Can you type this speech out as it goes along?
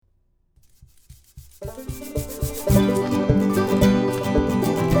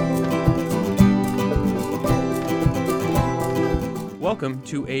Welcome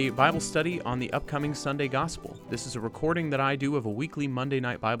to a Bible study on the upcoming Sunday Gospel. This is a recording that I do of a weekly Monday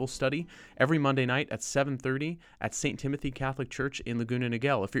night Bible study every Monday night at 7:30 at St. Timothy Catholic Church in Laguna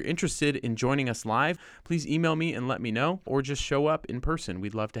Niguel. If you're interested in joining us live, please email me and let me know, or just show up in person.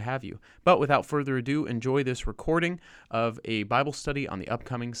 We'd love to have you. But without further ado, enjoy this recording of a Bible study on the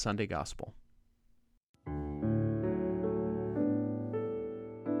upcoming Sunday Gospel.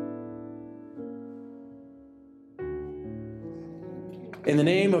 In the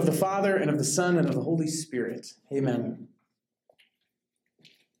name of the Father, and of the Son, and of the Holy Spirit. Amen.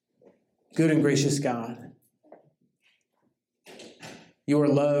 Good and gracious God, you are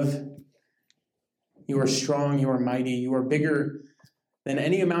love, you are strong, you are mighty, you are bigger than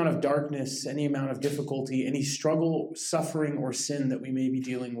any amount of darkness, any amount of difficulty, any struggle, suffering, or sin that we may be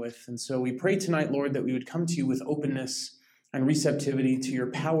dealing with. And so we pray tonight, Lord, that we would come to you with openness and receptivity to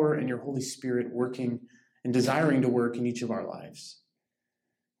your power and your Holy Spirit working and desiring to work in each of our lives.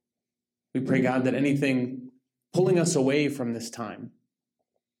 We pray, God, that anything pulling us away from this time,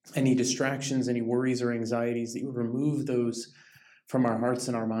 any distractions, any worries or anxieties, that you would remove those from our hearts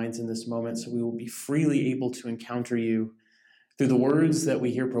and our minds in this moment so we will be freely able to encounter you through the words that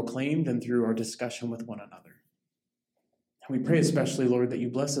we hear proclaimed and through our discussion with one another. And we pray especially, Lord, that you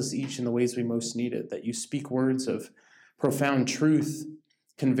bless us each in the ways we most need it, that you speak words of profound truth,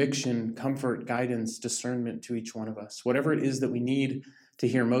 conviction, comfort, guidance, discernment to each one of us. Whatever it is that we need to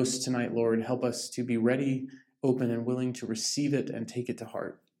hear most tonight, Lord, help us to be ready, open, and willing to receive it and take it to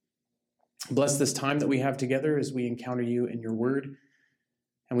heart. Bless this time that we have together as we encounter you in your word.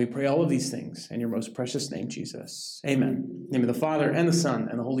 And we pray all of these things in your most precious name, Jesus. Amen. In the name of the Father, and the Son,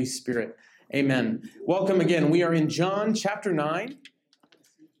 and the Holy Spirit. Amen. Welcome again. We are in John chapter 9.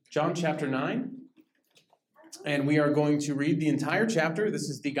 John chapter 9. And we are going to read the entire chapter. This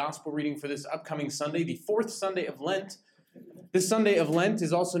is the gospel reading for this upcoming Sunday, the Fourth Sunday of Lent. This Sunday of Lent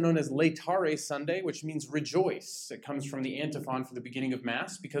is also known as Laetare Sunday, which means rejoice. It comes from the antiphon for the beginning of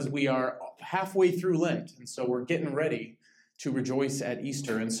Mass because we are halfway through Lent, and so we're getting ready to rejoice at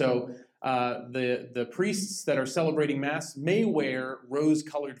Easter. And so the priests that are celebrating Mass may wear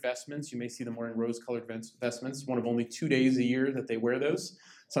rose-colored vestments. You may see them wearing rose-colored vestments, one of only 2 days a year that they wear those.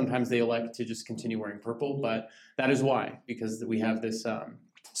 Sometimes they elect to just continue wearing purple, but that is why, because we have this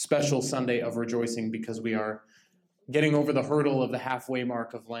special Sunday of rejoicing because we are getting over the hurdle of the halfway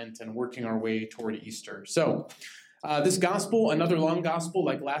mark of Lent and working our way toward Easter. So this gospel, another long gospel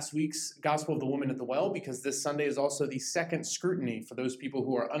like last week's Gospel of the Woman at the Well, because this Sunday is also the second scrutiny for those people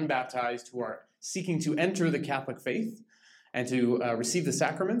who are unbaptized, who are seeking to enter the Catholic faith and to receive the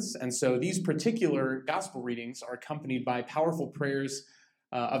sacraments. And so these particular gospel readings are accompanied by powerful prayers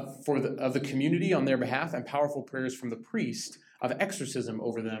of the community on their behalf and powerful prayers from the priest of exorcism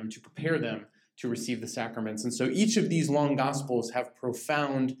over them to prepare them to receive the sacraments. And so each of these long gospels have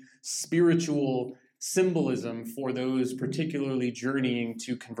profound spiritual symbolism for those particularly journeying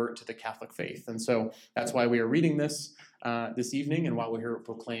to convert to the Catholic faith. And so that's why we are reading this this evening and why we hear it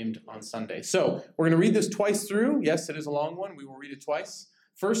proclaimed on Sunday. So we're going to read this twice through. Yes, it is a long one. We will read it twice.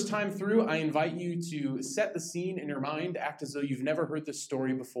 First time through, I invite you to set the scene in your mind, act as though you've never heard this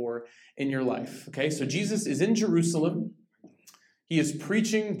story before in your life. Okay, so Jesus is in Jerusalem. He is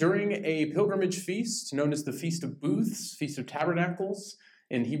preaching during a pilgrimage feast known as the Feast of Booths, Feast of Tabernacles.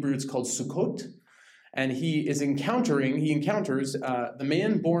 In Hebrew, it's called Sukkot. And he encounters the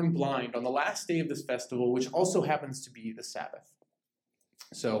man born blind on the last day of this festival, which also happens to be the Sabbath.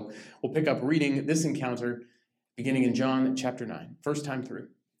 So we'll pick up reading this encounter beginning in John chapter 9, first time through.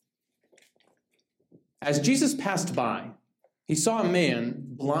 As Jesus passed by, he saw a man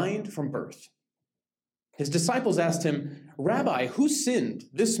blind from birth. His disciples asked him, "Rabbi, who sinned,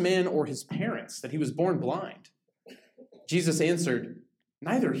 this man or his parents, that he was born blind?" Jesus answered,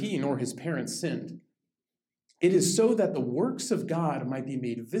 "Neither he nor his parents sinned. It is so that the works of God might be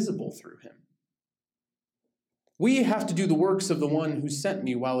made visible through him. We have to do the works of the one who sent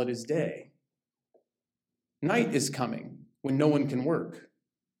me while it is day. Night is coming when no one can work.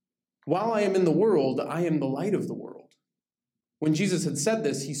 While I am in the world, I am the light of the world." When Jesus had said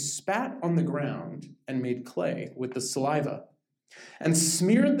this, he spat on the ground and made clay with the saliva and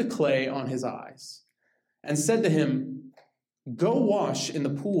smeared the clay on his eyes and said to him, "Go wash in the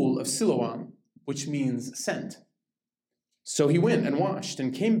pool of Siloam," which means sent. So he went and washed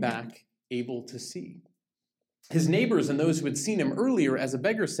and came back able to see. His neighbors and those who had seen him earlier as a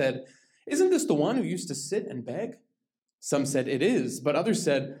beggar said, "Isn't this the one who used to sit and beg?" Some said, "It is," but others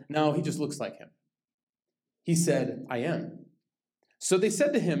said, "No, he just looks like him." He said, "I am." So they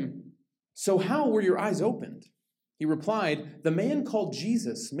said to him, So how were your eyes opened?" He replied, "The man called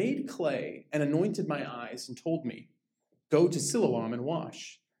Jesus made clay and anointed my eyes and told me, 'Go to Siloam and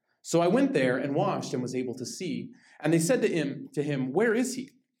wash.' So I went there and washed and was able to see. And they said to him, 'Where is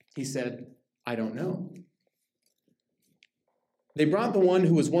he?' He said, 'I don't know.' They brought the one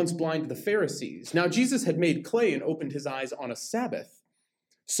who was once blind to the Pharisees. Now Jesus had made clay and opened his eyes on a Sabbath.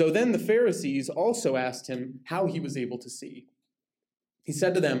 So then the Pharisees also asked him how he was able to see. He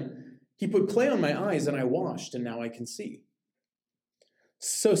said to them, 'He put clay on my eyes and I washed, and now I can see.'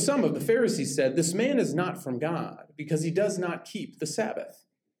 So some of the Pharisees said, 'This man is not from God, because he does not keep the Sabbath.'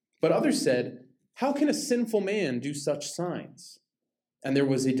 But others said, 'How can a sinful man do such signs?' And there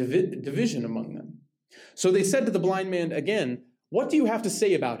was a division among them. So they said to the blind man again, 'What do you have to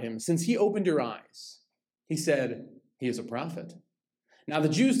say about him, since he opened your eyes?' He said, 'He is a prophet.' Now the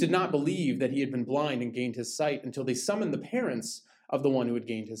Jews did not believe that he had been blind and gained his sight until they summoned the parents of the one who had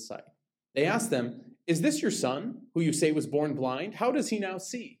gained his sight. They asked them, 'Is this your son, who you say was born blind? How does he now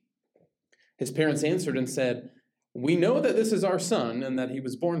see?' His parents answered and said, 'We know that this is our son and that he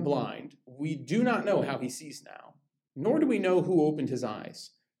was born blind. We do not know how he sees now, nor do we know who opened his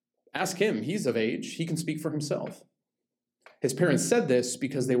eyes. Ask him, he's of age, he can speak for himself.' His parents said this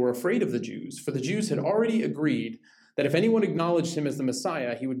because they were afraid of the Jews, for the Jews had already agreed that if anyone acknowledged him as the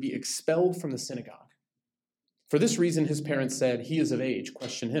Messiah, he would be expelled from the synagogue. For this reason, his parents said, 'He is of age,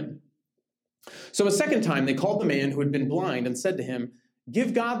 question him.' So a second time they called the man who had been blind and said to him,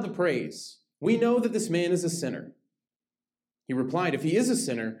 'Give God the praise. We know that this man is a sinner.' He replied, 'If he is a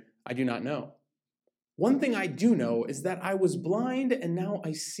sinner, I do not know. One thing I do know is that I was blind and now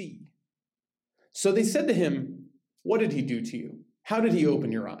I see.' So they said to him, 'What did he do to you? How did he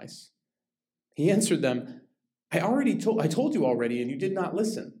open your eyes?' He answered them, I told you already, and you did not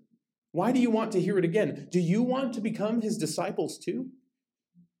listen. Why do you want to hear it again? Do you want to become his disciples too?'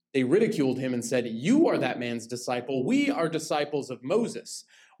 They ridiculed him and said, 'You are that man's disciple. We are disciples of Moses.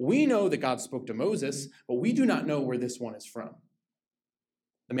 We know that God spoke to Moses, but we do not know where this one is from.'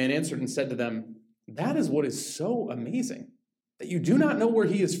 The man answered and said to them, 'That is what is so amazing, that you do not know where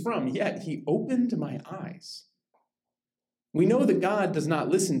he is from, yet he opened my eyes. We know that God does not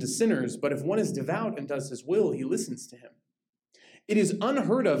listen to sinners, but if one is devout and does his will, he listens to him. It is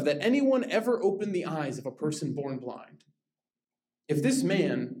unheard of that anyone ever opened the eyes of a person born blind. If this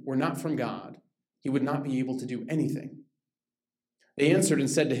man were not from God, he would not be able to do anything.' They answered and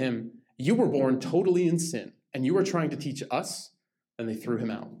said to him, 'You were born totally in sin, and you are trying to teach us?' And they threw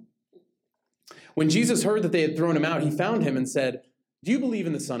him out. When Jesus heard that they had thrown him out, he found him and said, 'Do you believe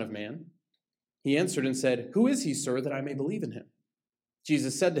in the Son of Man?' He answered and said, 'Who is he, sir, that I may believe in him?'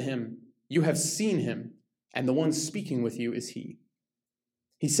 Jesus said to him, 'You have seen him, and the one speaking with you is he.'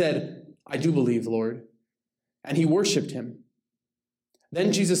 He said, 'I do believe, Lord.' And he worshipped him.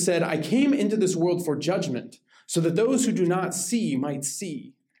 Then Jesus said, 'I came into this world for judgment, so that those who do not see might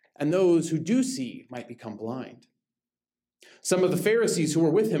see, and those who do see might become blind.' Some of the Pharisees who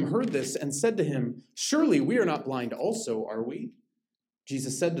were with him heard this and said to him, 'Surely we are not blind also, are we?'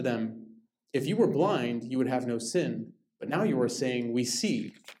 Jesus said to them, 'If you were blind, you would have no sin, but now you are saying, we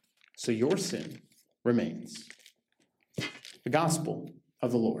see, so your sin remains.'" The Gospel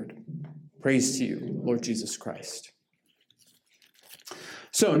of the Lord. Praise to you, Lord Jesus Christ.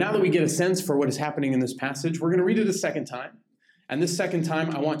 So now that we get a sense for what is happening in this passage, we're going to read it a second time. And this second time,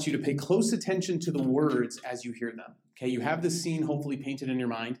 I want you to pay close attention to the words as you hear them. Okay, you have this scene hopefully painted in your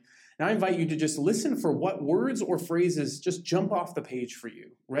mind. Now I invite you to just listen for what words or phrases just jump off the page for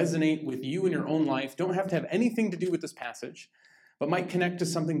you, resonate with you in your own life, don't have to have anything to do with this passage, but might connect to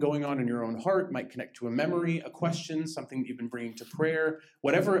something going on in your own heart, might connect to a memory, a question, something that you've been bringing to prayer,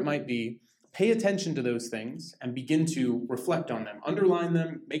 whatever it might be. Pay attention to those things and begin to reflect on them, underline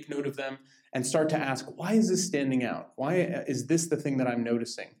them, make note of them, and start to ask, why is this standing out? Why is this the thing that I'm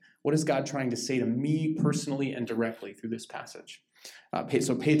noticing? What is God trying to say to me personally and directly through this passage?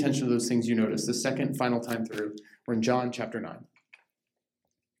 So pay attention to those things you notice. The second final time through, we're in John chapter 9.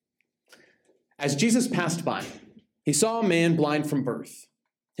 As Jesus passed by, he saw a man blind from birth.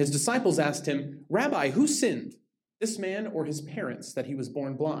 His disciples asked him, "Rabbi, who sinned, this man or his parents, that he was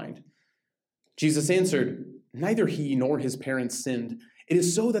born blind?" Jesus answered, "Neither he nor his parents sinned. It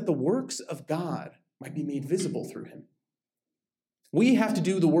is so that the works of God might be made visible through him. We have to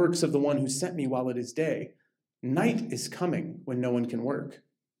do the works of the one who sent me while it is day. Night is coming when no one can work.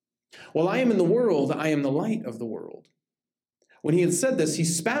 While I am in the world, I am the light of the world." When he had said this, he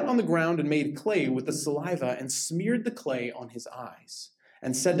spat on the ground and made clay with the saliva and smeared the clay on his eyes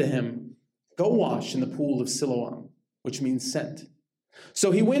and said to him, "Go wash in the pool of Siloam," which means sent.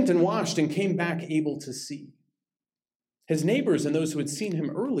 So he went and washed and came back able to see. His neighbors and those who had seen him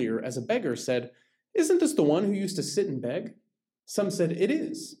earlier as a beggar said, "Isn't this the one who used to sit and beg?" Some said, "It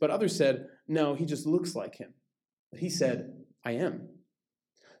is," but others said, "No, he just looks like him." But he said, "I am."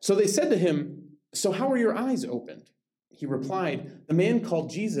 So they said to him, "So how are your eyes opened?" He replied, "The man called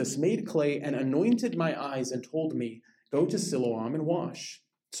Jesus made clay and anointed my eyes and told me, 'Go to Siloam and wash.'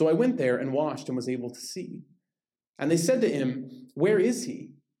 So I went there and washed and was able to see." And they said to him, "Where is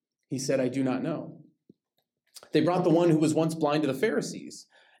he?" He said, "I do not know." They brought the one who was once blind to the Pharisees.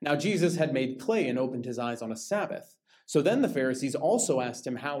 Now Jesus had made clay and opened his eyes on a Sabbath. So then the Pharisees also asked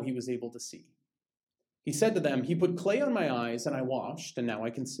him how he was able to see. He said to them, "He put clay on my eyes and I washed, and now I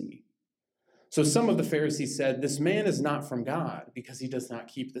can see." So some of the Pharisees said, "This man is not from God because he does not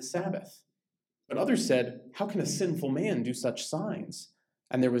keep the Sabbath." But others said, "How can a sinful man do such signs?"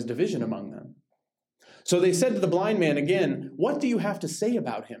 And there was division among them. So they said to the blind man again, "What do you have to say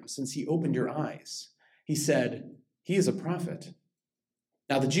about him since he opened your eyes?" He said, "He is a prophet."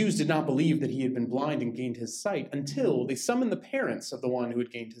 Now the Jews did not believe that he had been blind and gained his sight until they summoned the parents of the one who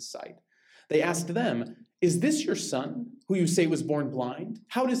had gained his sight. They asked them, "Is this your son, who you say was born blind?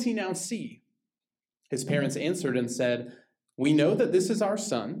 How does he now see?" His parents answered and said, "We know that this is our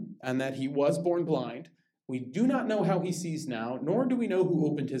son, and that he was born blind. We do not know how he sees now, nor do we know who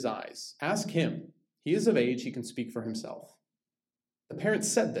opened his eyes. Ask him. He is of age, he can speak for himself." The parents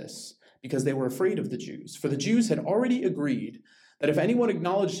said this because they were afraid of the Jews, for the Jews had already agreed that if anyone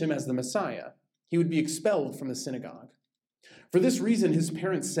acknowledged him as the Messiah, he would be expelled from the synagogue. For this reason, his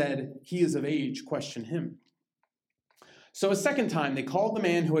parents said, "He is of age, question him." So a second time they called the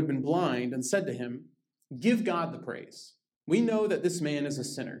man who had been blind and said to him, "Give God the praise. We know that this man is a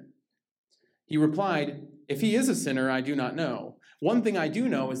sinner." He replied, "If he is a sinner, I do not know. One thing I do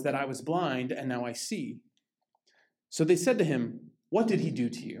know is that I was blind and now I see." So they said to him, "What did he do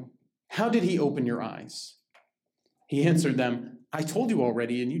to you? How did he open your eyes?" He answered them, "I told you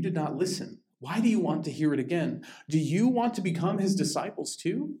already and you did not listen. Why do you want to hear it again? Do you want to become his disciples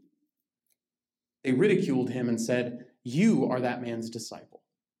too?" They ridiculed him and said, "You are that man's disciple.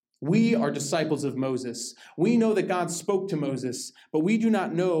 We are disciples of Moses. We know that God spoke to Moses, but we do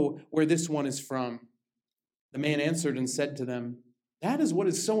not know where this one is from." The man answered and said to them, "That is what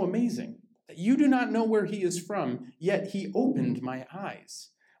is so amazing, that you do not know where he is from, yet he opened my eyes.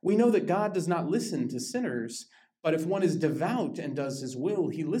 We know that God does not listen to sinners, but if one is devout and does his will,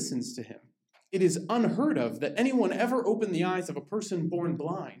 he listens to him. It is unheard of that anyone ever opened the eyes of a person born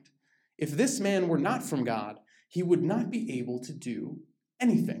blind. If this man were not from God, he would not be able to do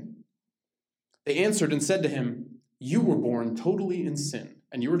anything." They answered and said to him, "You were born totally in sin,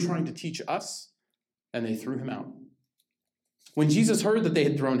 and you are trying to teach us?" And they threw him out. When Jesus heard that they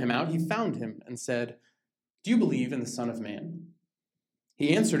had thrown him out, he found him and said, "Do you believe in the Son of Man?" He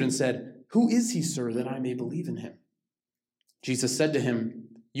answered and said, "Who is he, sir, that I may believe in him?" Jesus said to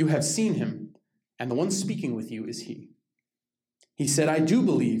him, "You have seen him, and the one speaking with you is he." He said, "I do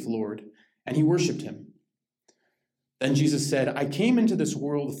believe, Lord," and he worshipped him. Then Jesus said, "I came into this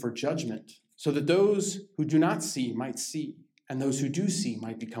world for judgment, so that those who do not see might see, and those who do see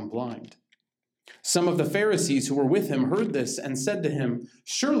might become blind." Some of the Pharisees who were with him heard this and said to him,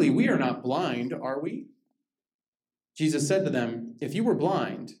 "Surely we are not blind, are we?" Jesus said to them, "If you were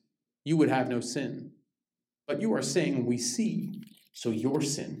blind, you would have no sin. But you are saying we see, so your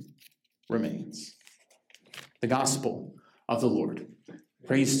sin remains." The Gospel of the Lord.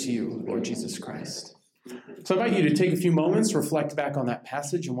 Praise to you, Lord Jesus Christ. So I invite you to take a few moments, reflect back on that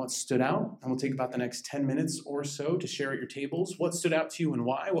passage and what stood out, and we'll take about the next 10 minutes or so to share at your tables what stood out to you and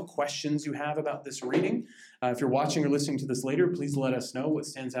why, what questions you have about this reading. If you're watching or listening to this later, please let us know what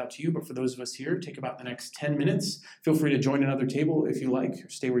stands out to you. But for those of us here, take about the next 10 minutes. Feel free to join another table if you like, or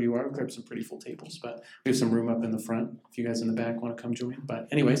stay where you are. We grab some pretty full tables, but we have some room up in the front if you guys in the back want to come join. But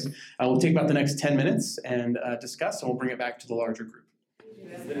anyways, we'll take about the next 10 minutes and discuss, and we'll bring it back to the larger group.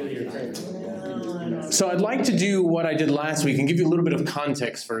 So I'd like to do what I did last week and give you a little bit of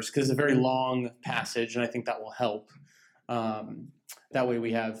context first, because it's a very long passage, and I think that will help. That way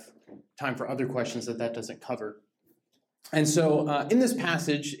we have time for other questions that doesn't cover. And so in this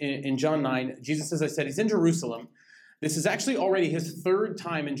passage in John 9, Jesus, as I said, he's in Jerusalem. This is actually already his third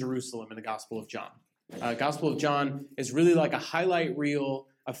time in Jerusalem in the Gospel of John. Gospel of John is really like a highlight reel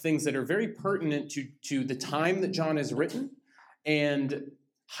of things that are very pertinent to the time that John is written, and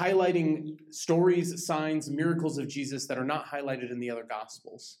highlighting stories, signs, miracles of Jesus that are not highlighted in the other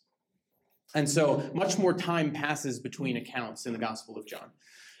Gospels. And so much more time passes between accounts in the Gospel of John.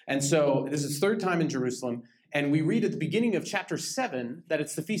 And so this is third time in Jerusalem, and we read at the beginning of chapter 7 that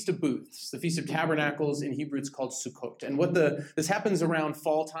it's the Feast of Booths, the Feast of Tabernacles. In Hebrew it's called Sukkot. And this happens around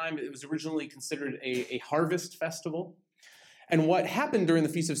fall time. It was originally considered a harvest festival. And what happened during the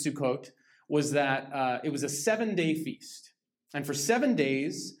Feast of Sukkot was that it was a 7-day feast. And for 7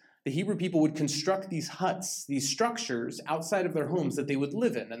 days, the Hebrew people would construct these huts, these structures outside of their homes that they would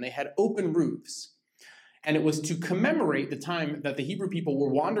live in, and they had open roofs. And it was to commemorate the time that the Hebrew people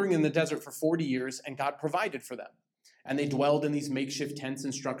were wandering in the desert for 40 years, and God provided for them. And they dwelled in these makeshift tents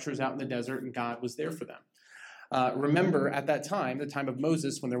and structures out in the desert, and God was there for them. Remember, at that time, the time of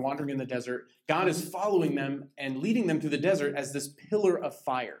Moses, when they're wandering in the desert, God is following them and leading them through the desert as this pillar of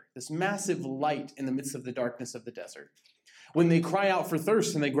fire, this massive light in the midst of the darkness of the desert. When they cry out for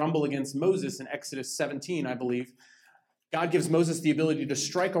thirst and they grumble against Moses in Exodus 17, I believe, God gives Moses the ability to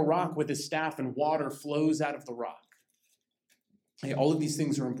strike a rock with his staff and water flows out of the rock. Okay, all of these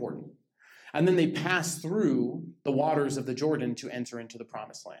things are important. And then they pass through the waters of the Jordan to enter into the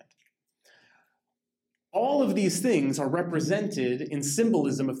promised land. All of these things are represented in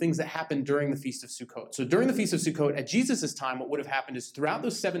symbolism of things that happened during the Feast of Sukkot. So during the Feast of Sukkot, at Jesus' time, what would have happened is throughout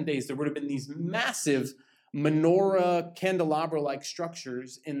those 7 days, there would have been these massive menorah, candelabra-like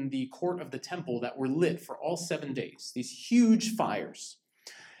structures in the court of the temple that were lit for all 7 days, these huge fires.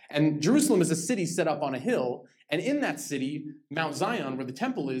 And Jerusalem is a city set up on a hill, and in that city, Mount Zion, where the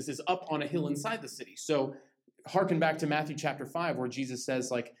temple is up on a hill inside the city. So hearken back to Matthew chapter 5, where Jesus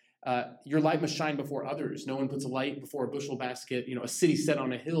says, your light must shine before others. No one puts a light before a bushel basket. A city set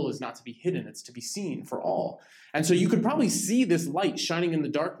on a hill is not to be hidden. It's to be seen for all. And so you could probably see this light shining in the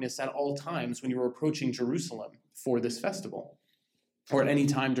darkness at all times when you were approaching Jerusalem for this festival or at any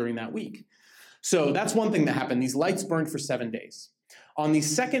time during that week. So that's one thing that happened. These lights burned for 7 days. On the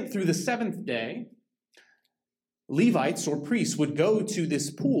 2nd through the 7th day, Levites or priests would go to this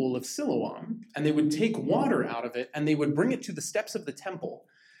pool of Siloam and they would take water out of it and they would bring it to the steps of the temple.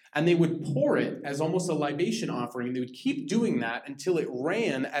 And they would pour it as almost a libation offering. They would keep doing that until it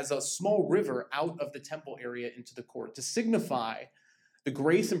ran as a small river out of the temple area into the court to signify the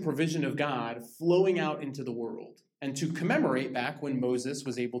grace and provision of God flowing out into the world and to commemorate back when Moses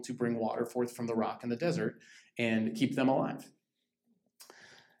was able to bring water forth from the rock in the desert and keep them alive.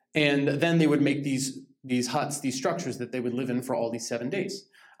 And then they would make these huts, these structures that they would live in for all these 7 days.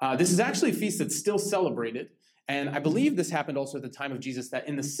 This is actually a feast that's still celebrated. And I believe this happened also at the time of Jesus, that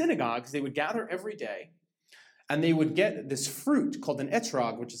in the synagogues, they would gather every day, and they would get this fruit called an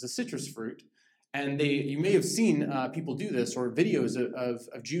etrog, which is a citrus fruit. And you may have seen people do this, or videos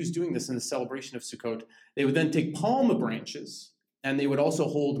of Jews doing this in the celebration of Sukkot. They would then take palm branches, and they would also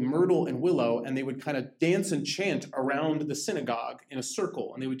hold myrtle and willow, and they would kind of dance and chant around the synagogue in a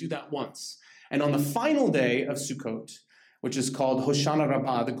circle, and they would do that once. And on the final day of Sukkot, which is called Hoshana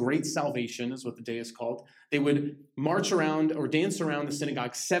Rabbah, the Great Salvation is what the day is called, they would march around or dance around the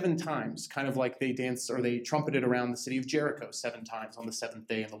synagogue 7 times, kind of like they danced or they trumpeted around the city of Jericho 7 times on the 7th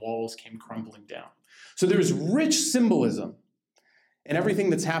day, and the walls came crumbling down. So there's rich symbolism in everything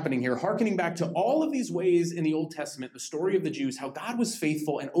that's happening here, hearkening back to all of these ways in the Old Testament, the story of the Jews, how God was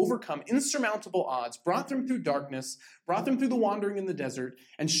faithful and overcome insurmountable odds, brought them through darkness, brought them through the wandering in the desert,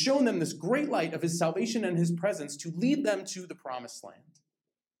 and shown them this great light of his salvation and his presence to lead them to the promised land.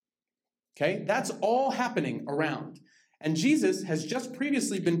 Okay, that's all happening around. And Jesus has just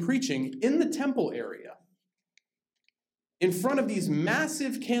previously been preaching in the temple area in front of these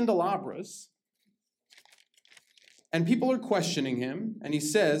massive candelabras. And people are questioning him, and he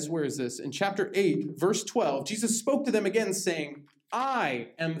says, where is this? In chapter 8, verse 12, Jesus spoke to them again, saying, I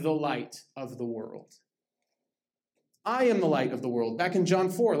am the light of the world. I am the light of the world. Back in John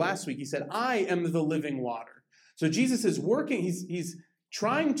 4 last week, he said, I am the living water. So Jesus is working, he's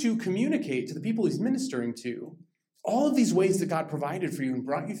trying to communicate to the people he's ministering to all of these ways that God provided for you and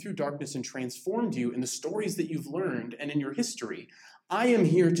brought you through darkness and transformed you in the stories that you've learned and in your history. I am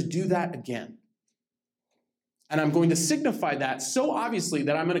here to do that again. And I'm going to signify that so obviously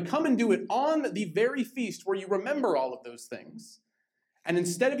that I'm going to come and do it on the very feast where you remember all of those things. And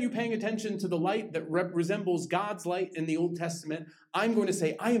instead of you paying attention to the light that resembles God's light in the Old Testament, I'm going to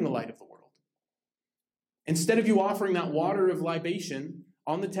say, I am the light of the world. Instead of you offering that water of libation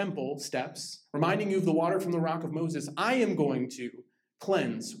on the temple steps, reminding you of the water from the rock of Moses, I am going to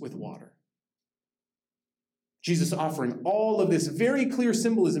cleanse with water. Jesus offering all of this very clear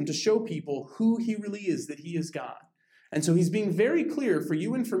symbolism to show people who he really is, that he is God. And so he's being very clear for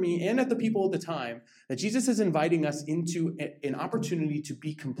you and for me and at the people at the time that Jesus is inviting us into an opportunity to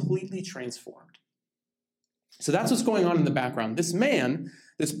be completely transformed. So that's what's going on in the background. This man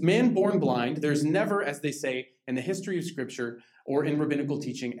born blind, there's never, as they say in the history of Scripture or in rabbinical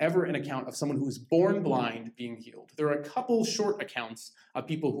teaching, ever an account of someone who is born blind being healed. There are a couple short accounts of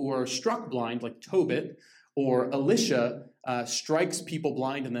people who are struck blind, like Tobit, or Elisha strikes people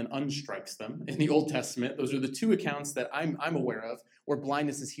blind and then unstrikes them in the Old Testament. Those are the two accounts that I'm aware of where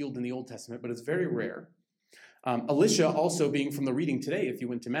blindness is healed in the Old Testament, but it's very rare. Elisha also being from the reading today, if you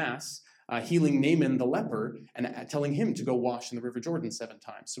went to Mass, healing Naaman the leper and telling him to go wash in the River Jordan 7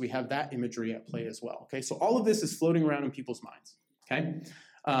 times. So we have that imagery at play as well. Okay, so all of this is floating around in people's minds. Okay,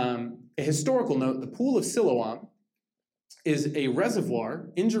 a historical note: the Pool of Siloam is a reservoir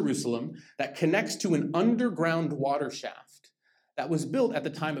in Jerusalem that connects to an underground water shaft that was built at the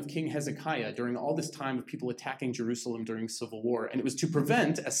time of King Hezekiah during all this time of people attacking Jerusalem during civil war. And it was to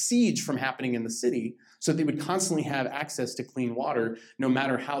prevent a siege from happening in the city so they would constantly have access to clean water no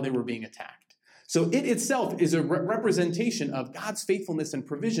matter how they were being attacked. So it itself is a representation of God's faithfulness and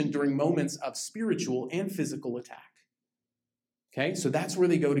provision during moments of spiritual and physical attack. Okay, so that's where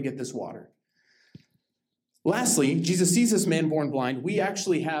they go to get this water. Lastly, Jesus sees this man born blind. We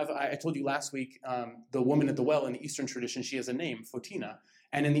actually have, I told you last week, the woman at the well in the Eastern tradition, she has a name, Photina.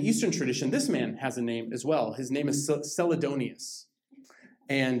 And in the Eastern tradition, this man has a name as well. His name is Celadonius.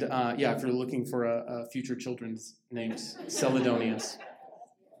 And if you're looking for a future children's names, Celadonius.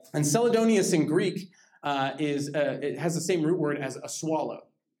 And Celadonius in Greek it has the same root word as a swallow.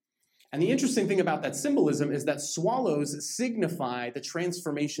 And the interesting thing about that symbolism is that swallows signify the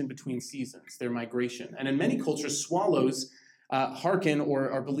transformation between seasons, their migration. And in many cultures, swallows hearken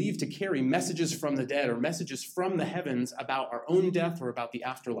or are believed to carry messages from the dead or messages from the heavens about our own death or about the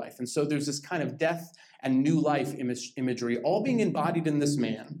afterlife. And so there's this kind of death and new life imagery, all being embodied in this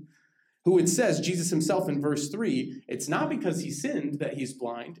man, who it says, Jesus himself in verse 3, it's not because he sinned that he's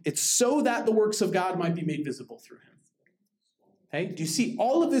blind, it's so that the works of God might be made visible through him. Okay? Do you see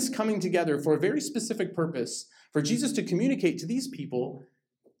all of this coming together for a very specific purpose, for Jesus to communicate to these people,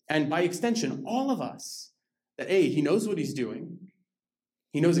 and by extension, all of us, that A, he knows what he's doing,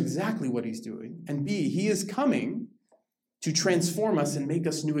 he knows exactly what he's doing, and B, he is coming to transform us and make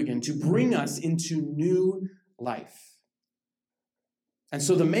us new again, to bring us into new life. And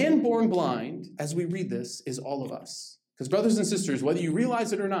so the man born blind, as we read this, is all of us. Because brothers and sisters, whether you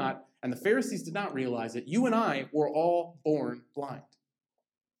realize it or not, and the Pharisees did not realize it, you and I were all born blind.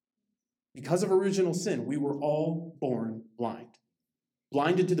 Because of original sin, we were all born blind.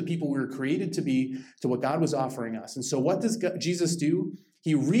 Blinded to the people we were created to be, to what God was offering us. And so what does Jesus do?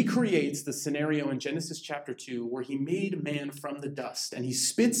 He recreates the scenario in Genesis chapter 2 where he made man from the dust. And he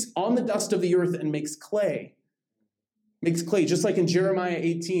spits on the dust of the earth and makes clay. Makes clay, just like in Jeremiah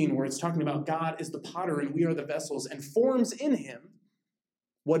 18, where it's talking about God is the potter and we are the vessels, and forms in him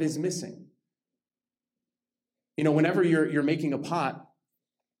what is missing. You know, whenever you're making a pot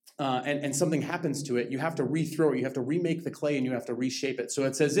and something happens to it, you have to rethrow it, you have to remake the clay, and you have to reshape it. So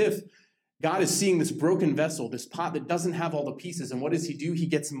it's as if God is seeing this broken vessel, this pot that doesn't have all the pieces, and what does he do? He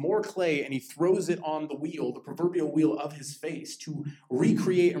gets more clay and he throws it on the wheel, the proverbial wheel of his face, to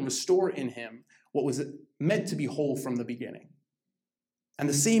recreate and restore in him what was meant to be whole from the beginning. And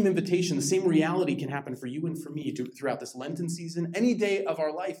the same invitation, the same reality can happen for you and for me throughout this Lenten season, any day of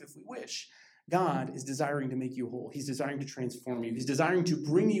our life if we wish. God is desiring to make you whole. He's desiring to transform you. He's desiring to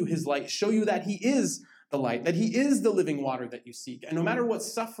bring you his light, show you that he is the light, that he is the living water that you seek. And no matter what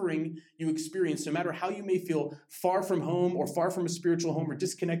suffering you experience, no matter how you may feel far from home or far from a spiritual home or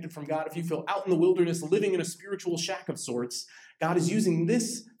disconnected from God, if you feel out in the wilderness living in a spiritual shack of sorts, God is using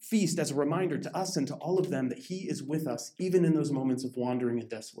this feast as a reminder to us and to all of them that he is with us, even in those moments of wandering and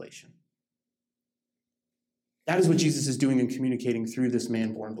desolation. That is what Jesus is doing and communicating through this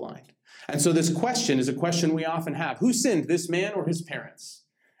man born blind. And so this question is a question we often have. Who sinned, this man or his parents?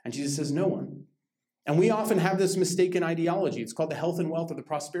 And Jesus says, no one. And we often have this mistaken ideology. It's called the health and wealth or the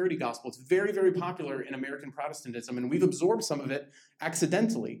prosperity gospel. It's very, very popular in American Protestantism, and we've absorbed some of it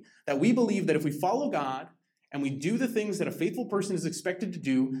accidentally, that we believe that if we follow God and we do the things that a faithful person is expected to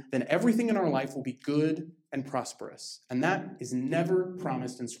do, then everything in our life will be good and prosperous. And that is never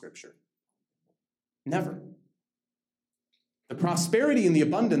promised in Scripture. Never. The prosperity and the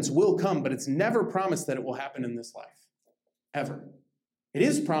abundance will come, but it's never promised that it will happen in this life. Ever. It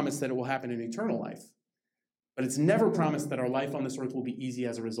is promised that it will happen in eternal life, but it's never promised that our life on this earth will be easy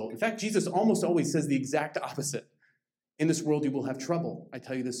as a result. In fact, Jesus almost always says the exact opposite. In this world you will have trouble. I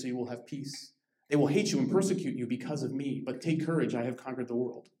tell you this so you will have peace. They will hate you and persecute you because of me, but take courage, I have conquered the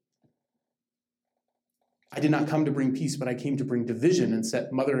world. I did not come to bring peace, but I came to bring division and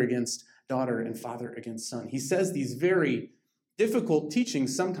set mother against daughter and father against son. He says these very difficult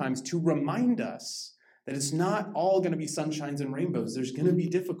teachings sometimes to remind us that it's not all going to be sunshines and rainbows. There's going to be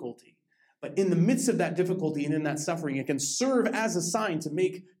difficulty. But in the midst of that difficulty and in that suffering, it can serve as a sign to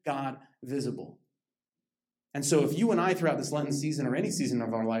make God visible. And so if you and I throughout this Lenten season or any season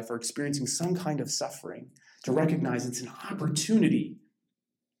of our life are experiencing some kind of suffering, to recognize it's an opportunity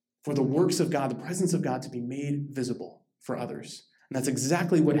for the works of God, the presence of God, to be made visible for others. And that's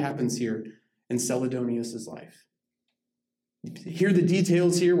exactly what happens here in Celadonius' life. You hear the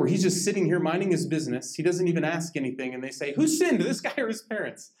details here where he's just sitting here minding his business. He doesn't even ask anything, and they say, who sinned, this guy or his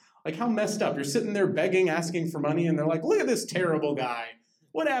parents? Like, how messed up. You're sitting there begging, asking for money, and they're like, look at this terrible guy.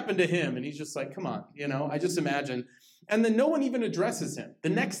 What happened to him? And he's just like, come on, I just imagine. And then no one even addresses him. The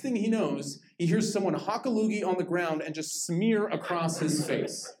next thing he knows, he hears someone hock a loogie on the ground and just smear across his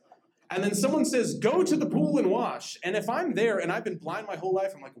face. And then someone says, go to the pool and wash. And if I'm there and I've been blind my whole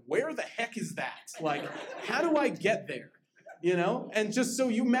life, I'm like, where the heck is that? Like, how do I get there? And just so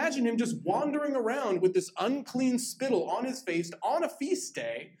you imagine him just wandering around with this unclean spittle on his face on a feast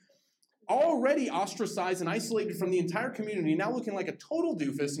day, already ostracized and isolated from the entire community, now looking like a total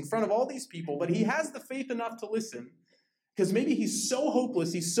doofus in front of all these people, but he has the faith enough to listen. Because maybe he's so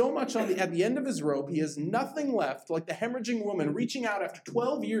hopeless, he's so much at the end of his rope, he has nothing left, like the hemorrhaging woman reaching out after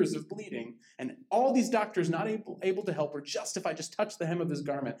 12 years of bleeding, and all these doctors not able to help her, just if I just touch the hem of his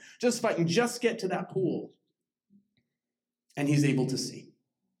garment, just if I can just get to that pool. And he's able to see.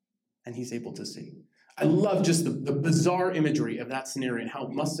 And he's able to see. I love just the bizarre imagery of that scenario and how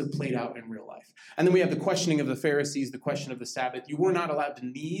it must have played out in real life. And then we have the questioning of the Pharisees, the question of the Sabbath. You were not allowed to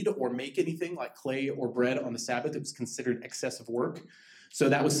knead or make anything like clay or bread on the Sabbath. It was considered excessive work. So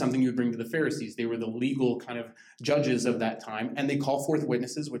that was something you would bring to the Pharisees. They were the legal kind of judges of that time. And they call forth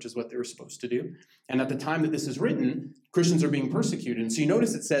witnesses, which is what they were supposed to do. And at the time that this is written, Christians are being persecuted. And so you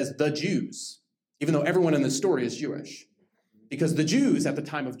notice it says the Jews, even though everyone in this story is Jewish. Because the Jews at the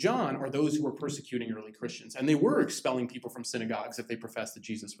time of John are those who were persecuting early Christians. And they were expelling people from synagogues if they professed that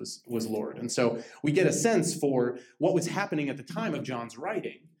Jesus was Lord. And so we get a sense for what was happening at the time of John's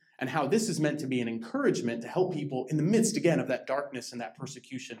writing and how this is meant to be an encouragement to help people in the midst, again, of that darkness and that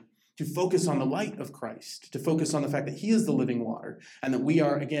persecution, to focus on the light of Christ, to focus on the fact that he is the living water, and that we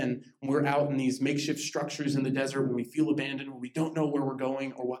are, again, when we're out in these makeshift structures in the desert, when we feel abandoned, when we don't know where we're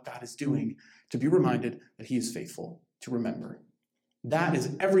going or what God is doing, to be reminded that he is faithful, to remember. That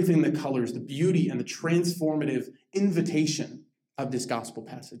is everything that colors the beauty and the transformative invitation of this gospel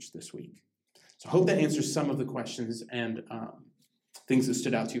passage this week. So I hope that answers some of the questions and things that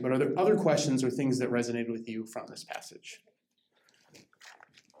stood out to you. But are there other questions or things that resonated with you from this passage?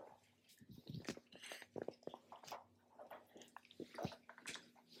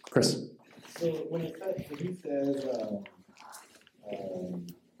 Chris? So when he says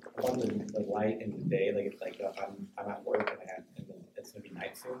about the light in the day, like it's like I'm at work and it's going to be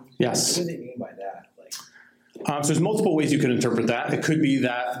night soon. Yes. What does it mean by that? So there's multiple ways you could interpret that. It could be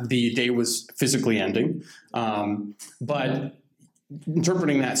that the day was physically ending, but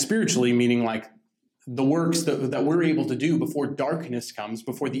interpreting that spiritually, meaning like the works that we're able to do before darkness comes,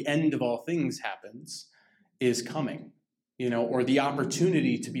 before the end of all things happens, is coming. Or the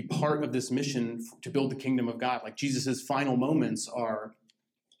opportunity to be part of this mission to build the kingdom of God. Like Jesus' final moments are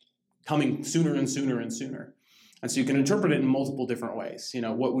coming sooner and sooner and sooner. And so you can interpret it in multiple different ways.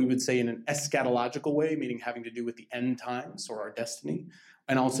 What we would say in an eschatological way, meaning having to do with the end times or our destiny,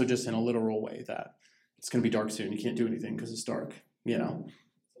 and also just in a literal way that it's going to be dark soon. You can't do anything because it's dark, So does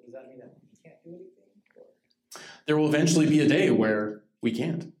that mean that we can't do anything? There will eventually be a day where we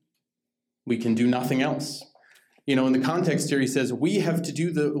can't. We can do nothing else. In the context here, he says, we have to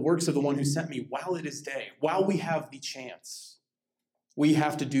do the works of the one who sent me while it is day, while we have the chance. We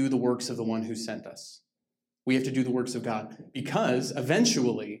have to do the works of the one who sent us. We have to do the works of God because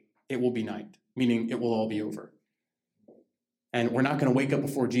eventually it will be night, meaning it will all be over. And we're not going to wake up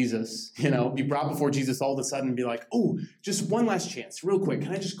before Jesus, be brought before Jesus all of a sudden and be like, oh, just one last chance, real quick.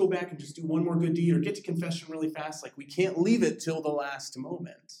 Can I just go back and just do one more good deed or get to confession really fast? Like we can't leave it till the last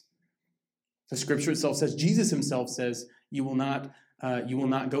moment. The scripture itself says, Jesus himself says, you will not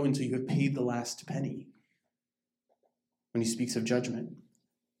go until you have paid the last penny when he speaks of judgment.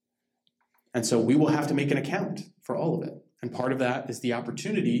 And so we will have to make an account for all of it. And part of that is the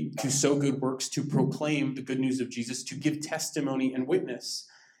opportunity to sow good works, to proclaim the good news of Jesus, to give testimony and witness,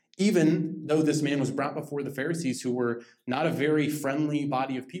 even though this man was brought before the Pharisees, who were not a very friendly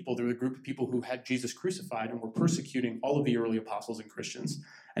body of people. They were a group of people who had Jesus crucified and were persecuting all of the early apostles and Christians.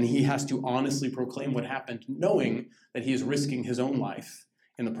 And he has to honestly proclaim what happened, knowing that he is risking his own life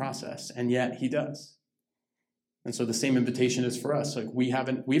in the process. And yet he does. And so the same invitation is for us. Like we have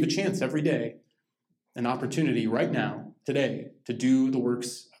a chance every day, an opportunity right now, today, to do the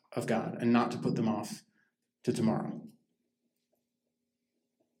works of God and not to put them off to tomorrow.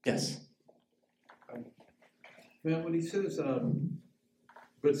 Yes? Man, when he says,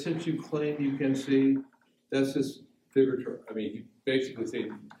 but since you claim you can see, that's just figurative. I mean, he basically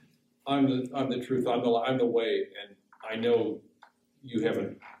saying I'm the truth, I'm the way, and I know you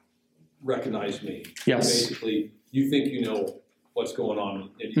haven't recognized me. Yes. Basically, you think you know what's going on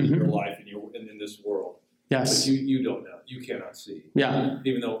in your life and in this world. Yes. But you don't know. You cannot see. Yeah.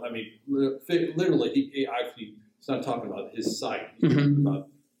 Even though, I mean, literally, he actually, it's not talking about his sight. He's talking about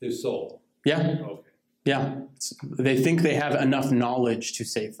his soul. Yeah. Okay. Yeah. They think they have enough knowledge to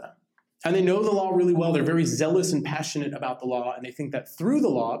save them. And they know the law really well. They're very zealous and passionate about the law. And they think that through the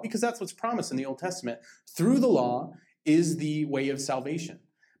law, because that's what's promised in the Old Testament, through the law is the way of salvation.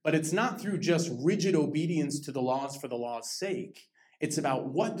 But it's not through just rigid obedience to the laws for the law's sake. It's about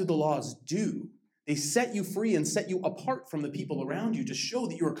what do the laws do? They set you free and set you apart from the people around you to show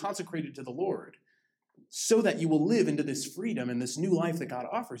that you are consecrated to the Lord, so that you will live into this freedom and this new life that God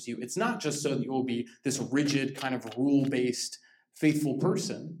offers you. It's not just so that you will be this rigid, kind of rule-based, faithful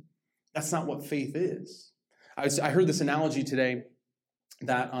person. That's not what faith is. I heard this analogy today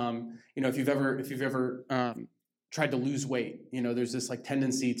that if you've ever tried to lose weight, there's this like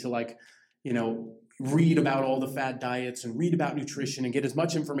tendency to read about all the fad diets and read about nutrition and get as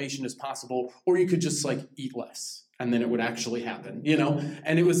much information as possible, or you could just eat less and then it would actually happen,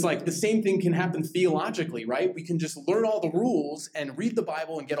 And it was like the same thing can happen theologically, right? We can just learn all the rules and read the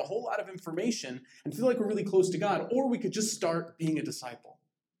Bible and get a whole lot of information and feel like we're really close to God, or we could just start being a disciple.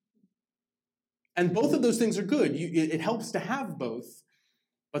 And both of those things are good. It helps to have both,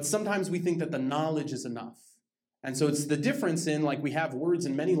 but sometimes we think that the knowledge is enough. And so it's the difference in, we have words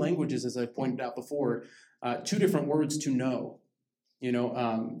in many languages, as I pointed out before, 2 different words to know.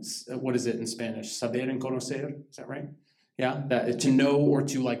 What is it in Spanish? Saber and conocer, is that right? Yeah, that to know or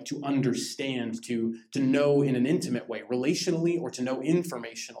to understand, to know in an intimate way, relationally or to know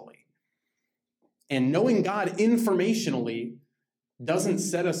informationally. And knowing God informationally doesn't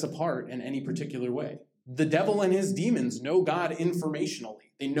set us apart in any particular way. The devil and his demons know God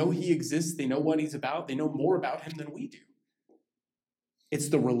informationally. They know he exists. They know what he's about. They know more about him than we do. It's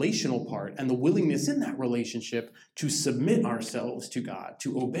the relational part and the willingness in that relationship to submit ourselves to God,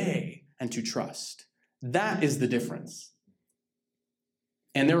 to obey and to trust. That is the difference.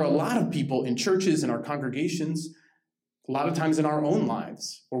 And there are a lot of people in churches, in our congregations, a lot of times in our own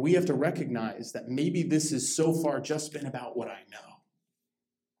lives, where we have to recognize that maybe this has so far just been about what I know.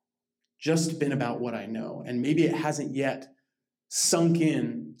 Just been about what I know. And maybe it hasn't yet sunk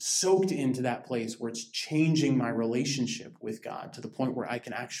in, soaked into that place where it's changing my relationship with God to the point where I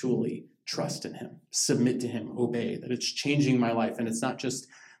can actually trust in him, submit to him, obey, that it's changing my life. And it's not just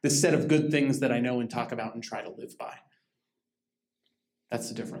this set of good things that I know and talk about and try to live by. That's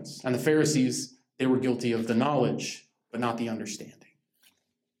the difference. And the Pharisees, they were guilty of the knowledge, but not the understanding.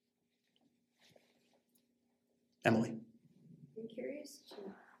 Emily. I'm curious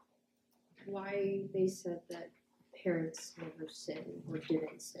why they said that parents never sin or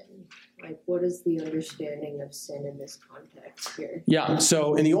didn't sin. What is the understanding of sin in this context here? Yeah,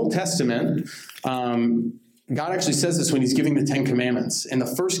 so in the Old Testament, God actually says this when he's giving the 10 Commandments. In the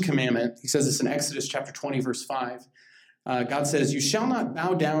first commandment, he says this in Exodus chapter 20, verse 5. God says, "You shall not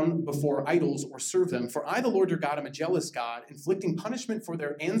bow down before idols or serve them, for I, the Lord your God, am a jealous God, inflicting punishment for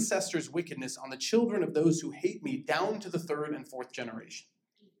their ancestors' wickedness on the children of those who hate me down to the 3rd and 4th generation."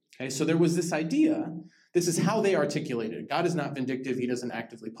 Okay, so there was this idea, this is how they articulated it. God is not vindictive, he doesn't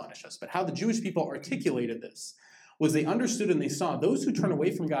actively punish us. But how the Jewish people articulated this was they understood and they saw those who turn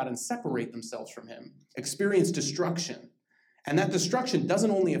away from God and separate themselves from him experience destruction. And that destruction doesn't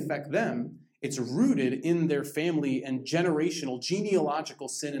only affect them, it's rooted in their family and generational, genealogical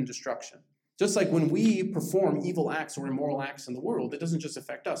sin and destruction. Just like when we perform evil acts or immoral acts in the world, it doesn't just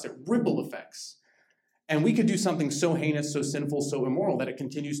affect us, it ripple effects. And we could do something so heinous, so sinful, so immoral that it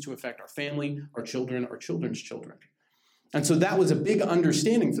continues to affect our family, our children, our children's children. And so that was a big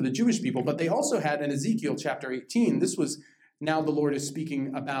understanding for the Jewish people. But they also had in Ezekiel chapter 18, this was now the Lord is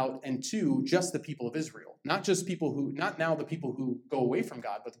speaking about and to just the people of Israel. Not now the people who go away from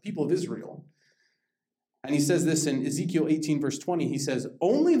God, but the people of Israel. And he says this in Ezekiel 18, verse 20. He says,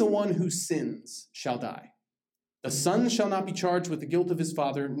 "Only the one who sins shall die. The son shall not be charged with the guilt of his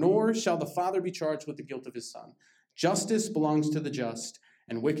father, nor shall the father be charged with the guilt of his son. Justice belongs to the just,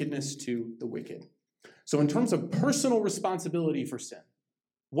 and wickedness to the wicked." So in terms of personal responsibility for sin,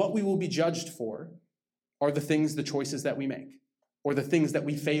 what we will be judged for are the choices that we make, or the things that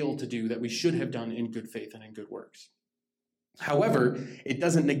we fail to do that we should have done in good faith and in good works. However, it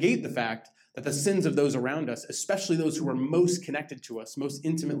doesn't negate the fact that the sins of those around us, especially those who are most connected to us, most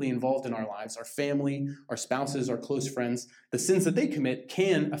intimately involved in our lives, our family, our spouses, our close friends, the sins that they commit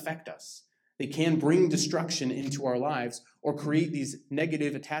can affect us. They can bring destruction into our lives or create these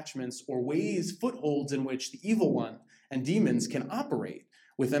negative attachments or footholds in which the evil one and demons can operate,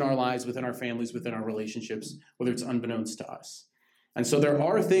 within our lives, within our families, within our relationships, whether it's unbeknownst to us. And so there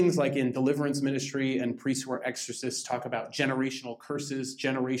are things like in deliverance ministry, and priests who are exorcists talk about generational curses,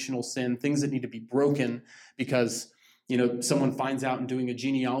 generational sin, things that need to be broken because, someone finds out in doing a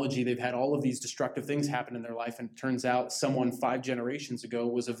genealogy, they've had all of these destructive things happen in their life, and it turns out someone 5 generations ago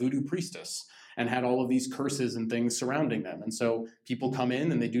was a voodoo priestess and had all of these curses and things surrounding them. And so people come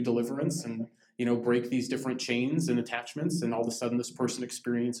in and they do deliverance and, break these different chains and attachments, and all of a sudden this person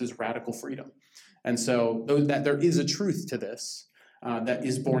experiences radical freedom. And so that there is a truth to this that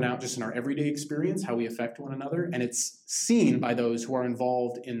is borne out just in our everyday experience, how we affect one another, and it's seen by those who are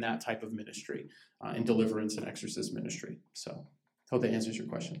involved in that type of ministry, in deliverance and exorcist ministry. So hope that answers your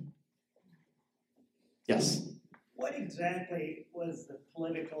question. Yes? What exactly was the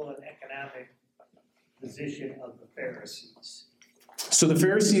political and economic position of the Pharisees? So the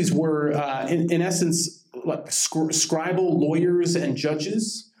Pharisees were, in essence, like scribal lawyers and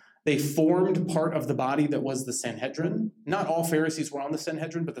judges. They formed part of the body that was the Sanhedrin. Not all Pharisees were on the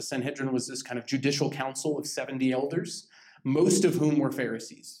Sanhedrin, but the Sanhedrin was this kind of judicial council of 70 elders, most of whom were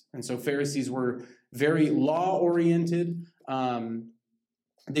Pharisees. And so Pharisees were very law-oriented.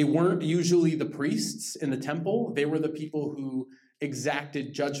 They weren't usually the priests in the temple. They were the people who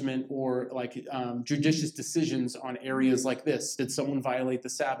exacted judgment or judicious decisions on areas like this. Did someone violate the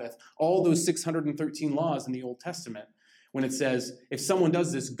Sabbath? All those 613 laws in the Old Testament, when it says, if someone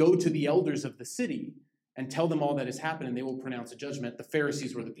does this, go to the elders of the city and tell them all that has happened and they will pronounce a judgment. The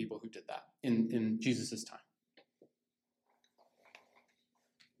Pharisees were the people who did that in Jesus' time.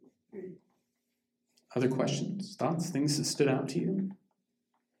 Other questions, thoughts, things that stood out to you?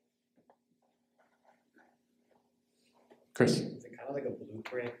 Chris? Is it kind of like a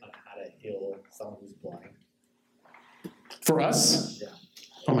blueprint on how to heal someone who's blind? For us? Yeah.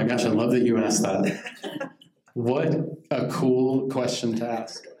 Oh my gosh, I love that you asked that. What a cool question to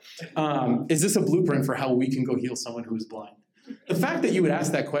ask. Is this a blueprint for how we can go heal someone who is blind? The fact that you would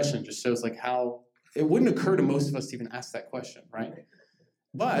ask that question just shows how it wouldn't occur to most of us to even ask that question, right?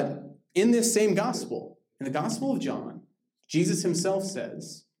 But in this same gospel, in the Gospel of John, Jesus himself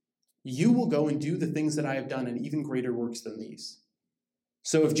says, you will go and do the things that I have done and even greater works than these.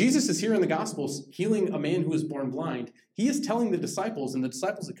 So if Jesus is here in the Gospels healing a man who is born blind, he is telling the disciples and the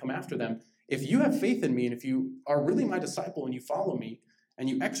disciples that come after them, if you have faith in me and if you are really my disciple and you follow me and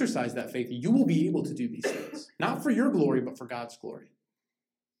you exercise that faith, you will be able to do these things. Not for your glory, but for God's glory.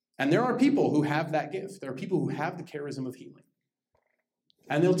 And there are people who have that gift. There are people who have the charism of healing.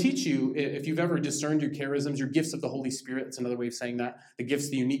 And they'll teach you, if you've ever discerned your charisms, your gifts of the Holy Spirit, it's another way of saying that, the gifts,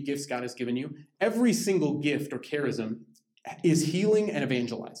 the unique gifts God has given you, every single gift or charism is healing and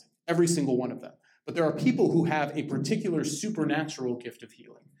evangelizing, every single one of them. But there are people who have a particular supernatural gift of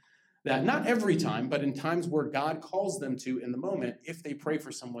healing that not every time, but in times where God calls them to in the moment, if they pray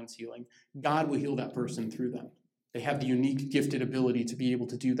for someone's healing, God will heal that person through them. They have the unique gifted ability to be able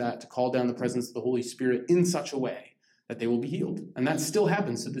to do that, to call down the presence of the Holy Spirit in such a way that they will be healed. And that still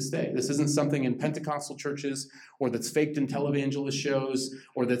happens to this day. This isn't something in Pentecostal churches or that's faked in televangelist shows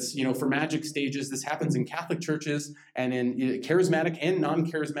or that's, for magic stages. This happens in Catholic churches and in charismatic and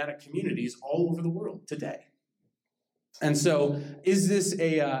non-charismatic communities all over the world today. And so is this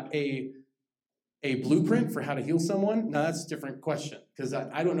a blueprint for how to heal someone? No, that's a different question. Because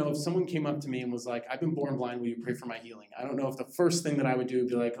I don't know if someone came up to me and was like, I've been born blind, will you pray for my healing? I don't know if the first thing that I would do would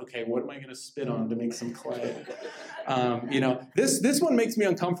be like, okay, what am I going to spit on to make some clay? This one makes me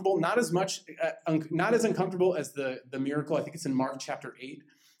uncomfortable, not as uncomfortable as the miracle. I think it's in Mark chapter 8,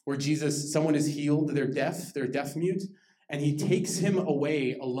 where someone is healed, they're deaf mute, and he takes him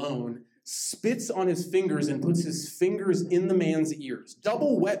away alone, spits on his fingers and puts his fingers in the man's ears.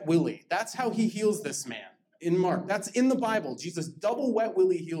 Double wet willy. That's how he heals this man in Mark. That's in the Bible. Jesus double wet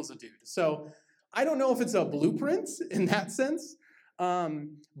willy heals a dude. So I don't know if it's a blueprint in that sense,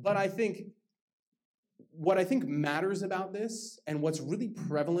 but I think what I think matters about this and what's really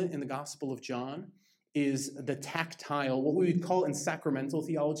prevalent in the Gospel of John is the tactile, what we would call in sacramental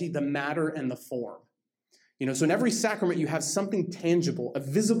theology, the matter and the form. So in every sacrament, you have something tangible, a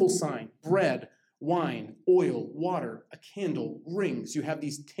visible sign, bread, wine, oil, water, a candle, rings. You have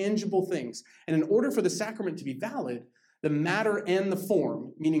these tangible things. And in order for the sacrament to be valid, the matter and the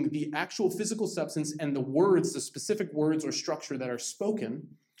form, meaning the actual physical substance and the words, the specific words or structure that are spoken,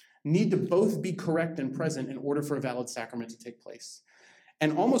 need to both be correct and present in order for a valid sacrament to take place.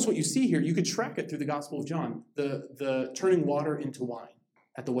 And almost what you see here, you could track it through the Gospel of John, the turning water into wine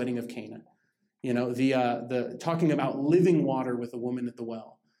at the wedding of Cana. The talking about living water with a woman at the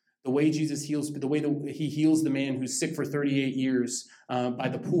well, the way Jesus heals, the way that he heals the man who's sick for 38 years by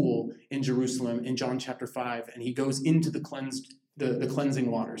the pool in Jerusalem in John chapter 5, and he goes into the the cleansing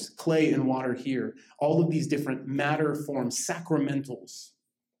waters, clay and water here, all of these different matter forms, sacramentals.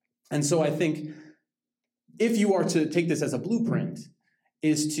 And so I think if you are to take this as a blueprint,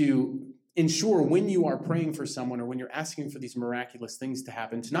 is to ensure when you are praying for someone or when you're asking for these miraculous things to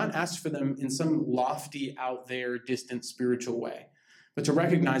happen, to not ask for them in some lofty, out there, distant spiritual way, but to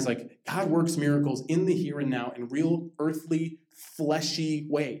recognize like God works miracles in the here and now in real earthly, fleshy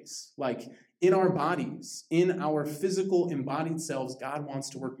ways. Like in our bodies, in our physical embodied selves, God wants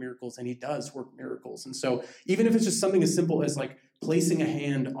to work miracles and he does work miracles. And so even if it's just something as simple as like placing a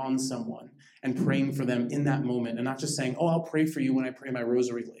hand on someone and praying for them in that moment and not just saying, oh, I'll pray for you when I pray my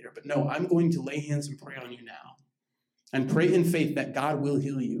rosary later. But no, I'm going to lay hands and pray on you now and pray in faith that God will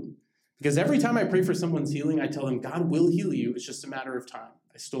heal you. Because every time I pray for someone's healing, I tell them God will heal you. It's just a matter of time.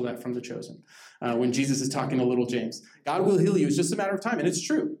 I stole that from The Chosen when Jesus is talking to little James. God will heal you. It's just a matter of time. And it's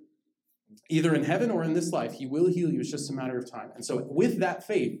true. Either in heaven or in this life, he will heal you. It's just a matter of time. And so with that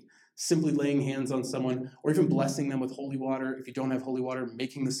faith, simply laying hands on someone or even blessing them with holy water. If you don't have holy water,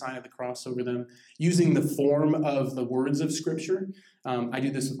 making the sign of the cross over them, using the form of the words of Scripture. I do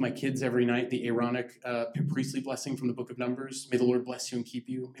this with my kids every night, the Aaronic priestly blessing from the book of Numbers. May the Lord bless you and keep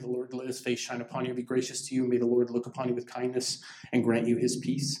you. May the Lord let his face shine upon you and be gracious to you. May the Lord look upon you with kindness and grant you his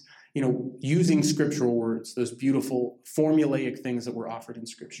peace. You know, using scriptural words, those beautiful formulaic things that were offered in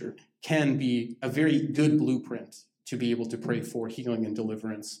Scripture, can be a very good blueprint to be able to pray for healing and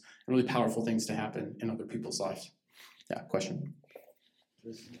deliverance and really powerful things to happen in other people's lives. Yeah, question?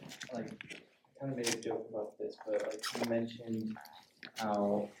 Just, like, I kind of made a joke about this, but like you mentioned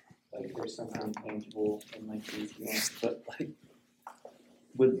how like there's something tangible in like these healings, but like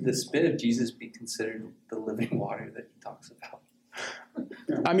would the spit of Jesus be considered the living water that he talks about?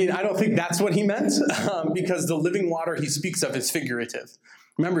 I mean, I don't think that's what he meant, because the living water he speaks of is figurative.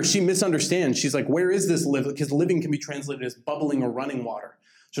 Remember, she misunderstands. She's like, where is this living? Because living can be translated as bubbling or running water.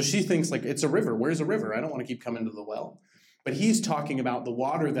 So she thinks like, it's a river. Where's a river? I don't want to keep coming to the well. But he's talking about the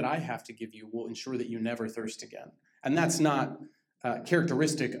water that I have to give you will ensure that you never thirst again. And that's not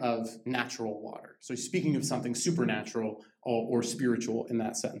characteristic of natural water. So he's speaking of something supernatural or spiritual in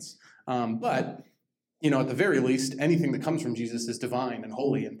that sense. But, you know, at the very least, anything that comes from Jesus is divine and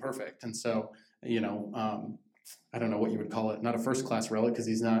holy and perfect. And so, you know, I don't know what you would call it, not a first-class relic, because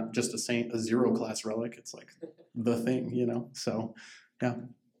he's not just a saint, a zero-class relic. It's like the thing, you know? So, yeah.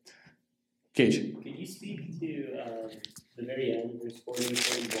 Gage. Could you speak to the very end, verse 40 and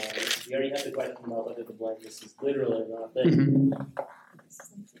 41? We already had the question about whether the blindness is literal or not, but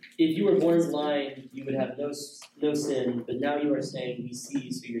if you were born blind, you would have no sin, but now you are saying we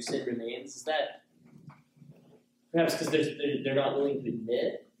see, so your sin remains. Is that perhaps because they're not willing to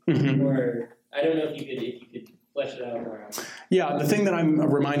admit? Or I don't know if you could flesh it out more. Yeah, the thing that I'm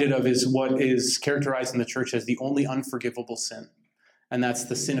reminded of is what is characterized in the church as the only unforgivable sin, and that's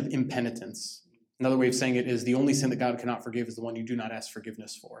the sin of impenitence. Another way of saying it is the only sin that God cannot forgive is the one you do not ask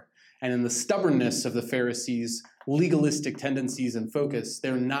forgiveness for. And in the stubbornness of the Pharisees' legalistic tendencies and focus,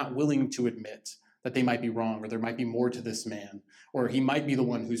 they're not willing to admit that they might be wrong, or there might be more to this man, or he might be the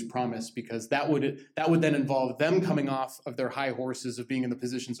one who's promised, because that would then involve them coming off of their high horses of being in the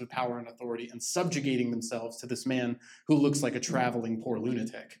positions of power and authority and subjugating themselves to this man who looks like a traveling poor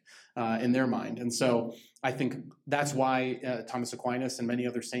lunatic in their mind. And so I think that's why Thomas Aquinas and many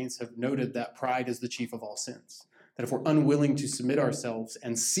other saints have noted that pride is the chief of all sins. That if we're unwilling to submit ourselves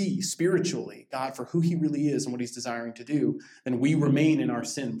and see spiritually God for who he really is and what he's desiring to do, then we remain in our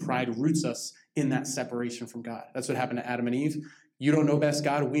sin. Pride roots us in that separation from God. That's what happened to Adam and Eve. You don't know best,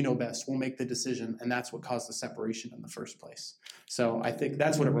 God, we know best. We'll make the decision, and that's what caused the separation in the first place. So I think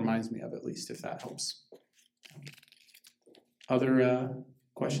that's what it reminds me of, at least, if that helps. Other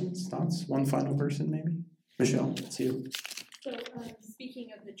questions, thoughts? One final person, maybe? Michelle, it's you. So, speaking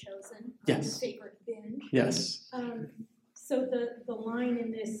of The Chosen, Yes. favorite binge. Yes. So the line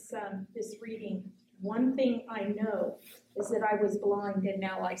in this reading, one thing I know is that I was blind and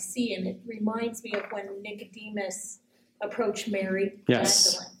now I see, and it reminds me of when Nicodemus approached Mary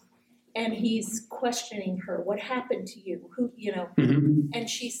Yes. Magdalene, and he's questioning her, "What happened to you? Who, you know?" And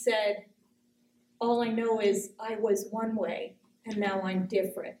she said, "All I know is I was one way, and now I'm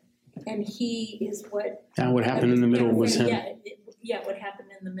different." And he is what. And what happened in the middle was him. What happened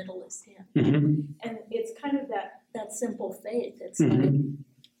in the middle is him. Mm-hmm. And it's kind of that simple faith. It's Mm-hmm. like,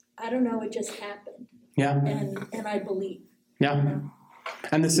 I don't know, it just happened. Yeah. And I believe. Yeah.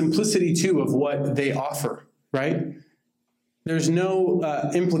 And the simplicity, too, of what they offer, right? There's no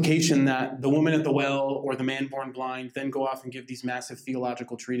implication that the woman at the well or the man born blind then go off and give these massive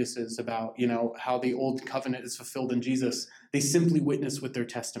theological treatises about, you know, how the old covenant is fulfilled in Jesus. They simply witness with their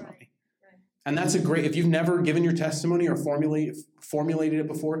testimony. Right. And that's a great, if you've never given your testimony or formulated it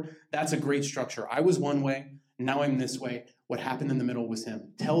before, that's a great structure. I was one way, now I'm this way. What happened in the middle was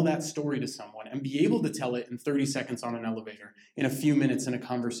him. Tell that story to someone and be able to tell it in 30 seconds on an elevator, in a few minutes in a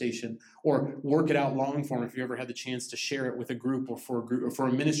conversation, or work it out long form if you ever had the chance to share it with a group or for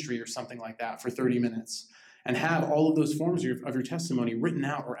a ministry or something like that for 30 minutes. And have all of those forms of your testimony written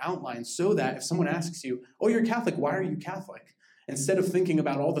out or outlined so that if someone asks you, oh, you're Catholic, why are you Catholic? Instead of thinking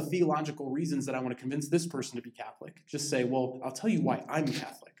about all the theological reasons that I want to convince this person to be Catholic, just say, well, I'll tell you why I'm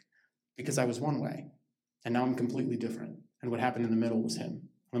Catholic. Because I was one way, and now I'm completely different. And what happened in the middle was him.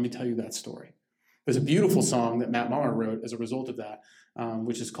 Let me tell you that story. There's a beautiful song that Matt Maher wrote as a result of that,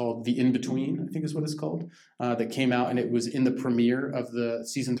 which is called The In-Between, I think is what it's called, that came out, and it was in the premiere of the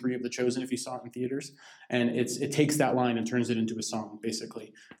season 3 of The Chosen, if you saw it in theaters. And it takes that line and turns it into a song,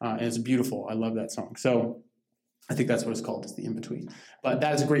 basically. And it's beautiful. I love that song. So I think that's what it's called, is The In-Between. But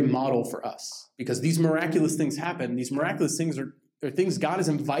that is a great model for us, because these miraculous things happen. These miraculous things are things God is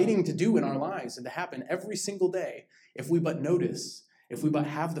inviting to do in our lives and to happen every single day if we but notice, if we but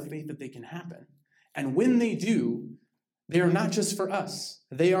have the faith that they can happen. And when they do, they are not just for us.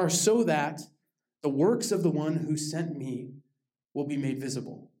 They are so that the works of the one who sent me will be made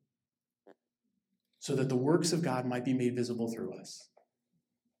visible, so that the works of God might be made visible through us.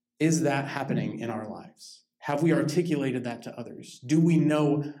 Is that happening in our lives? Have we articulated that to others? Do we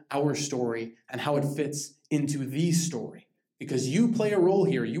know our story and how it fits into the story? Because you play a role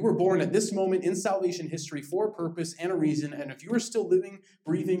here. You were born at this moment in salvation history for a purpose and a reason. And if you are still living,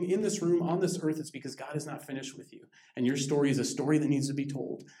 breathing in this room, on this earth, it's because God is not finished with you. And your story is a story that needs to be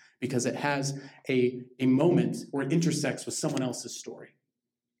told because it has a moment where it intersects with someone else's story.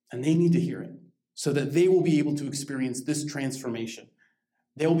 And they need to hear it so that they will be able to experience this transformation.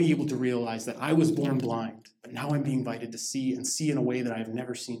 They'll be able to realize that I was born blind, but now I'm being invited to see, and see in a way that I've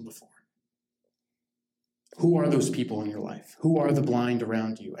never seen before. Who are those people in your life? Who are the blind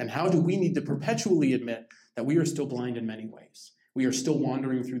around you? And how do we need to perpetually admit that we are still blind in many ways? We are still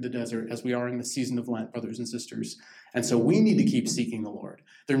wandering through the desert as we are in the season of Lent, brothers and sisters. And so we need to keep seeking the Lord.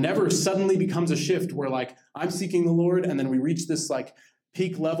 There never suddenly becomes a shift where I'm seeking the Lord, and then we reach this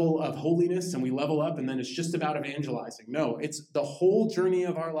peak level of holiness and we level up and then it's just about evangelizing. No, it's the whole journey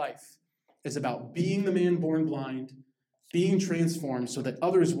of our life is about being the man born blind, being transformed so that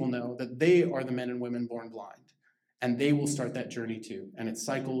others will know that they are the men and women born blind. And they will start that journey too. And it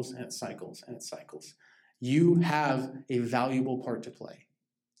cycles and it cycles and it cycles. You have a valuable part to play.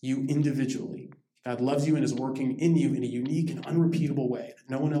 You individually. God loves you and is working in you in a unique and unrepeatable way that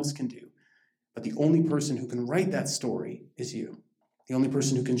no one else can do. But the only person who can write that story is you. The only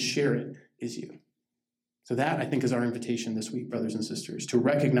person who can share it is you. So that, I think, is our invitation this week, brothers and sisters, to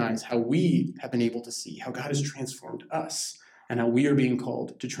recognize how we have been able to see how God has transformed us and how we are being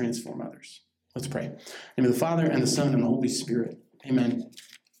called to transform others. Let's pray. In the name of the Father, and the Son, and the Holy Spirit. Amen.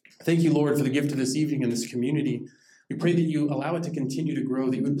 Thank you, Lord, for the gift of this evening and this community. We pray that you allow it to continue to grow,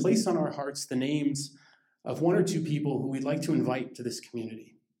 that you would place on our hearts the names of one or two people who we'd like to invite to this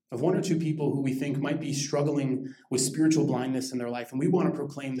community, of one or two people who we think might be struggling with spiritual blindness in their life, and we want to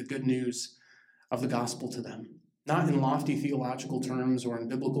proclaim the good news of the gospel to them, not in lofty theological terms or in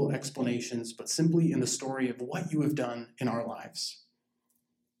biblical explanations, but simply in the story of what you have done in our lives.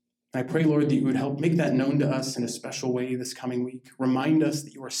 I pray, Lord, that you would help make that known to us in a special way this coming week. Remind us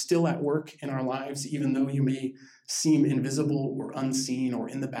that you are still at work in our lives, even though you may seem invisible or unseen or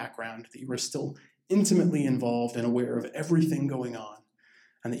in the background, that you are still intimately involved and aware of everything going on,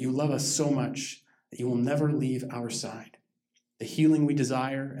 and that you love us so much that you will never leave our side. The healing we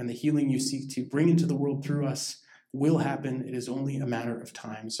desire and the healing you seek to bring into the world through us will happen. It is only a matter of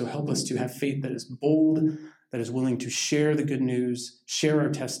time. So help us to have faith that is bold, that is willing to share the good news, share our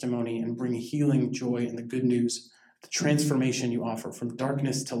testimony, and bring healing, joy, and the good news, the transformation you offer from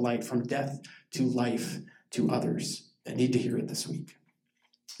darkness to light, from death to life to others that need to hear it this week.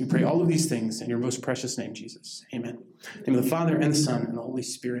 We pray all of these things in your most precious name, Jesus. Amen. In the name of the Father, and the Son, and the Holy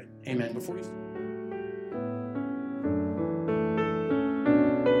Spirit. Amen. Before you